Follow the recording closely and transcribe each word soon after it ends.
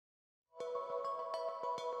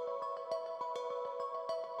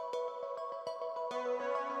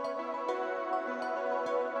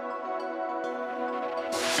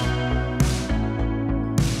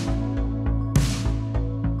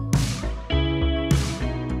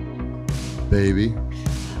Baby.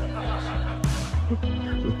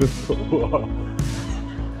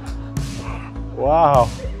 Wow.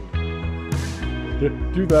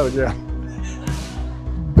 Do that again.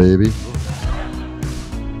 Baby.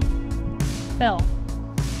 Phil,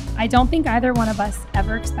 I don't think either one of us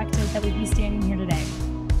ever expected that we'd be standing here today,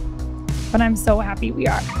 but I'm so happy we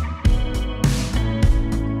are.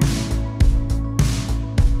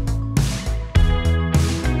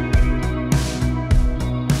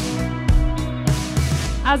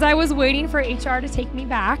 As I was waiting for HR to take me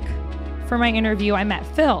back for my interview, I met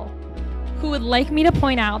Phil, who would like me to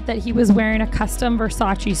point out that he was wearing a custom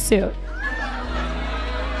Versace suit.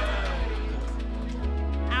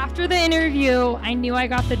 After the interview, I knew I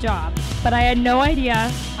got the job, but I had no idea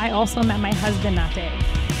I also met my husband that day.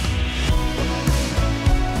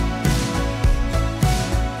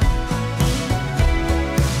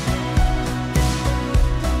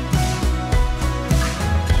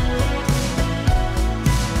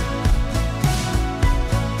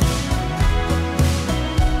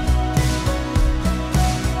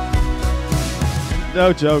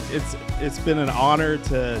 No joke, it's been an honor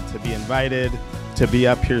to be invited, to be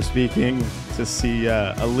up here speaking, to see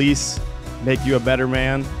Elise make you a better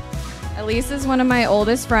man. Elise is one of my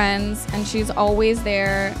oldest friends, and she's always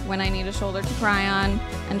there when I need a shoulder to cry on,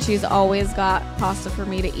 and she's always got pasta for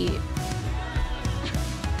me to eat.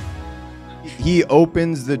 He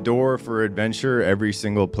opens the door for adventure every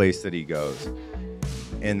single place that he goes.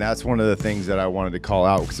 And that's one of the things that I wanted to call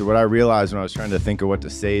out, because what I realized when I was trying to think of what to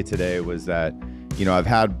say today was that, you know, I've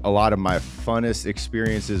had a lot of my funnest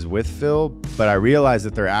experiences with Phil, but I realized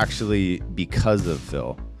that they're actually because of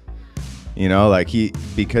Phil. You know, like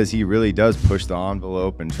because he really does push the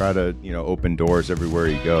envelope and try to, you know, open doors everywhere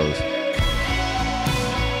he goes.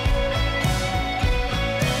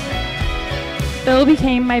 Phil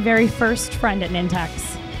became my very first friend at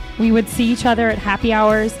Nintex. We would see each other at happy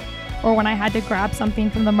hours or when I had to grab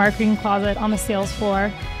something from the marketing closet on the sales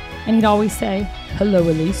floor, and he'd always say, "Hello,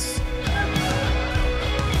 Elise."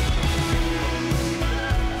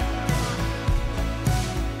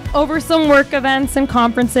 Over some work events and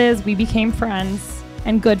conferences, we became friends,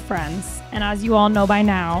 and good friends. And as you all know by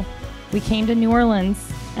now, we came to New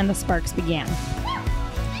Orleans and the sparks began.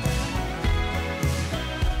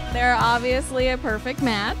 They're obviously a perfect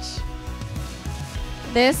match.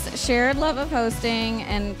 This shared love of hosting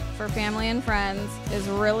and for family and friends is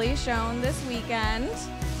really shown this weekend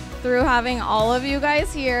through having all of you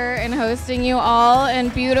guys here and hosting you all in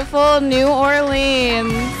beautiful New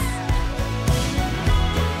Orleans.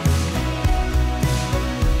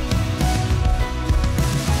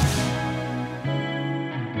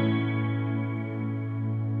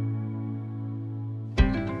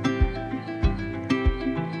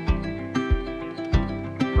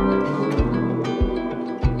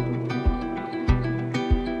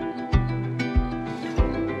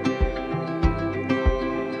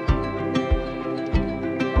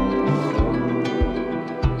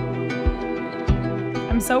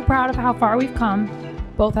 I'm so proud of how far we've come,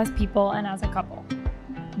 both as people and as a couple.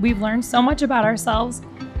 We've learned so much about ourselves,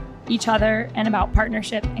 each other, and about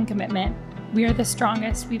partnership and commitment. We are the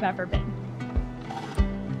strongest we've ever been.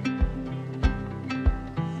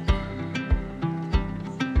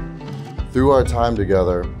 Through our time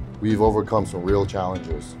together, we've overcome some real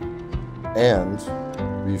challenges, and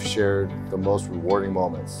we've shared the most rewarding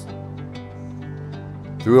moments.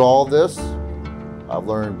 Through all this, I've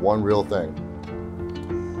learned one real thing.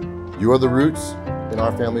 You are the roots in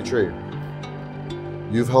our family tree.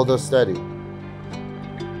 You've held us steady.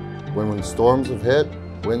 When storms have hit,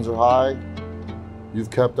 winds are high, you've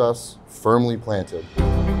kept us firmly planted.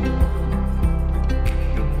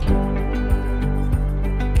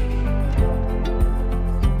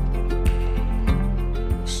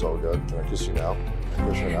 So good. Can I kiss you now?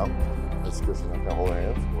 Kiss her now? Let's kiss her now. Can I hold her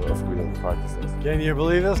hands? What else we didn't practice this? Can you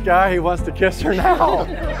believe this guy? He wants to kiss her now.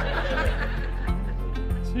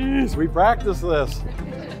 Jeez, we practiced this.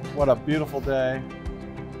 What a beautiful day.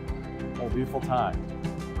 What a beautiful time.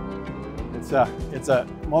 It's a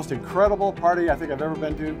most incredible party I think I've ever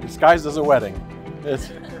been to, disguised as a wedding.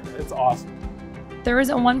 It's awesome. There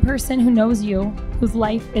isn't one person who knows you whose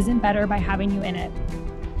life isn't better by having you in it.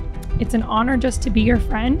 It's an honor just to be your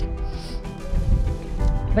friend,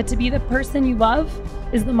 but to be the person you love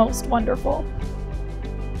is the most wonderful.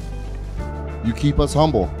 You keep us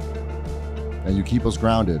humble, and you keep us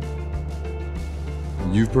grounded.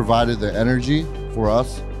 You've provided the energy for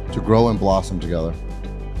us to grow and blossom together.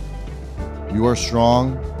 You are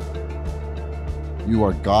strong. You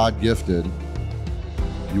are God-gifted.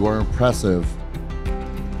 You are impressive.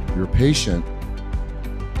 You're patient.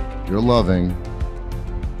 You're loving.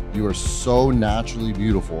 You are so naturally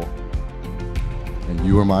beautiful. And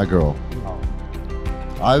you are my girl.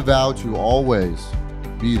 I vow to always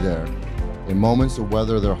be there in moments of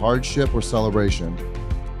whether they're hardship or celebration.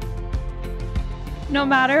 No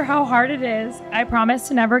matter how hard it is, I promise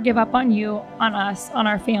to never give up on you, on us, on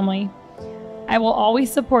our family. I will always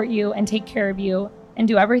support you and take care of you and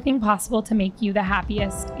do everything possible to make you the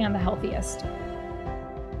happiest and the healthiest.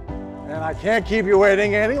 And I can't keep you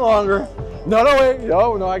waiting any longer. No, wait.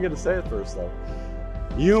 No, I get to say it first, though.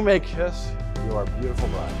 You may kiss your beautiful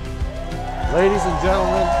bride. Ladies and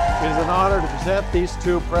gentlemen, it is an honor to present these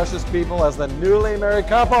two precious people as the newly married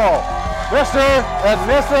couple, Mr. and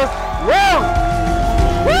Mrs. Young.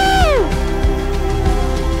 Woo!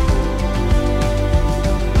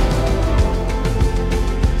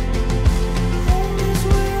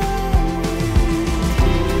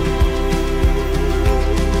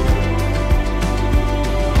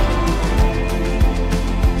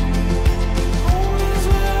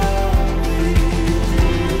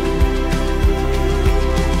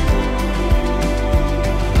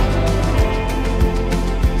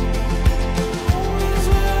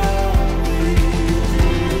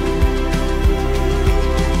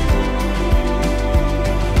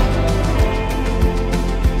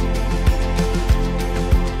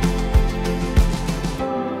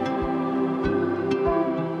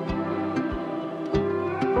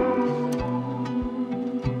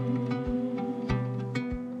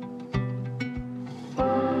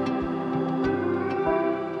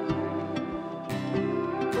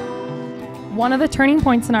 One of the turning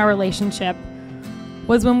points in our relationship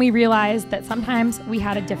was when we realized that sometimes we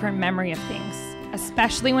had a different memory of things,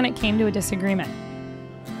 especially when it came to a disagreement.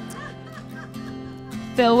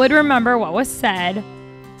 Phil would remember what was said,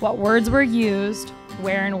 what words were used,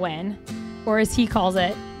 where and when, or as he calls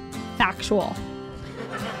it, factual.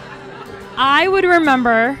 I would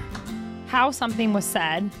remember how something was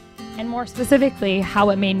said, and more specifically,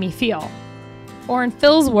 how it made me feel. Or in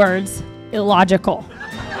Phil's words, illogical.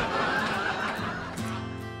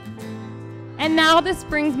 And now this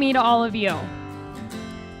brings me to all of you.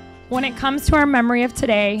 When it comes to our memory of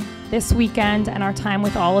today, this weekend, and our time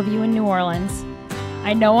with all of you in New Orleans,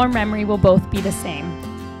 I know our memory will both be the same,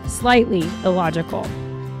 slightly illogical.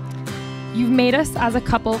 You've made us as a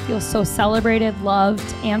couple feel so celebrated,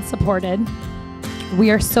 loved, and supported.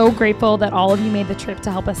 We are so grateful that all of you made the trip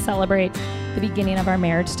to help us celebrate the beginning of our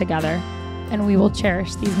marriage together, and we will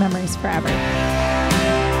cherish these memories forever.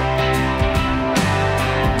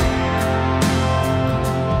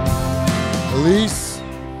 Elise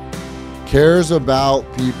cares about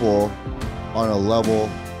people on a level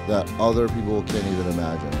that other people can't even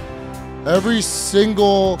imagine. Every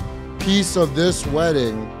single piece of this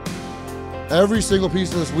wedding, every single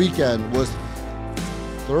piece of this weekend was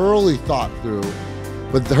thoroughly thought through,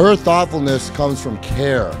 but her thoughtfulness comes from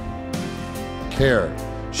care.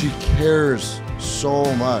 She cares so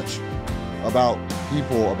much about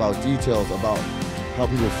people, about details, about how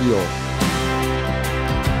people feel.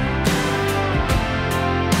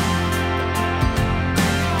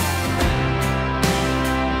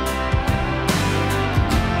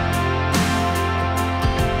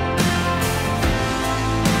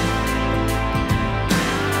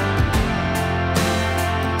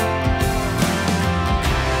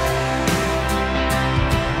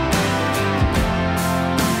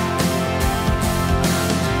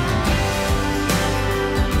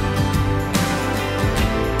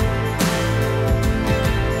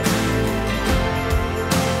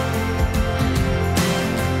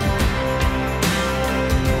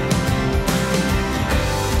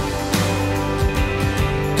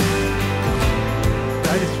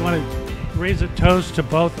 Raise a toast to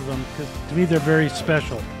both of them, because to me they're very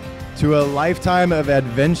special. To a lifetime of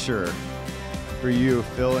adventure for you,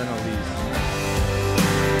 Phil and Elise.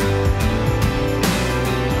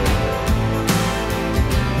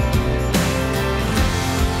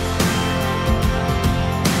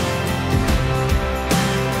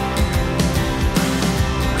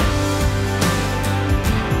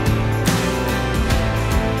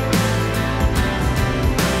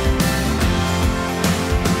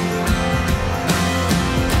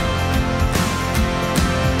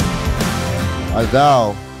 I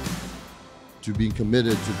vow to be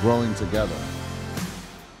committed to growing together.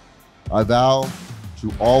 I vow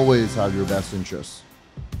to always have your best interests.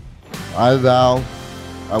 I vow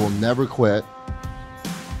I will never quit.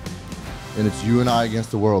 And it's you and I against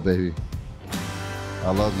the world, baby.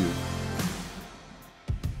 I love you.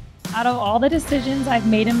 Out of all the decisions I've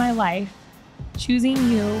made in my life, choosing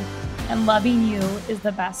you and loving you is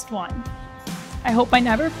the best one. I hope I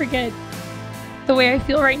never forget the way I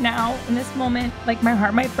feel right now in this moment, like my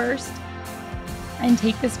heart might burst, and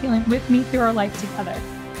take this feeling with me through our life together.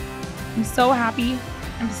 I'm so happy,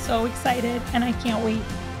 I'm so excited, and I can't wait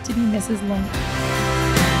to be Mrs. Lone.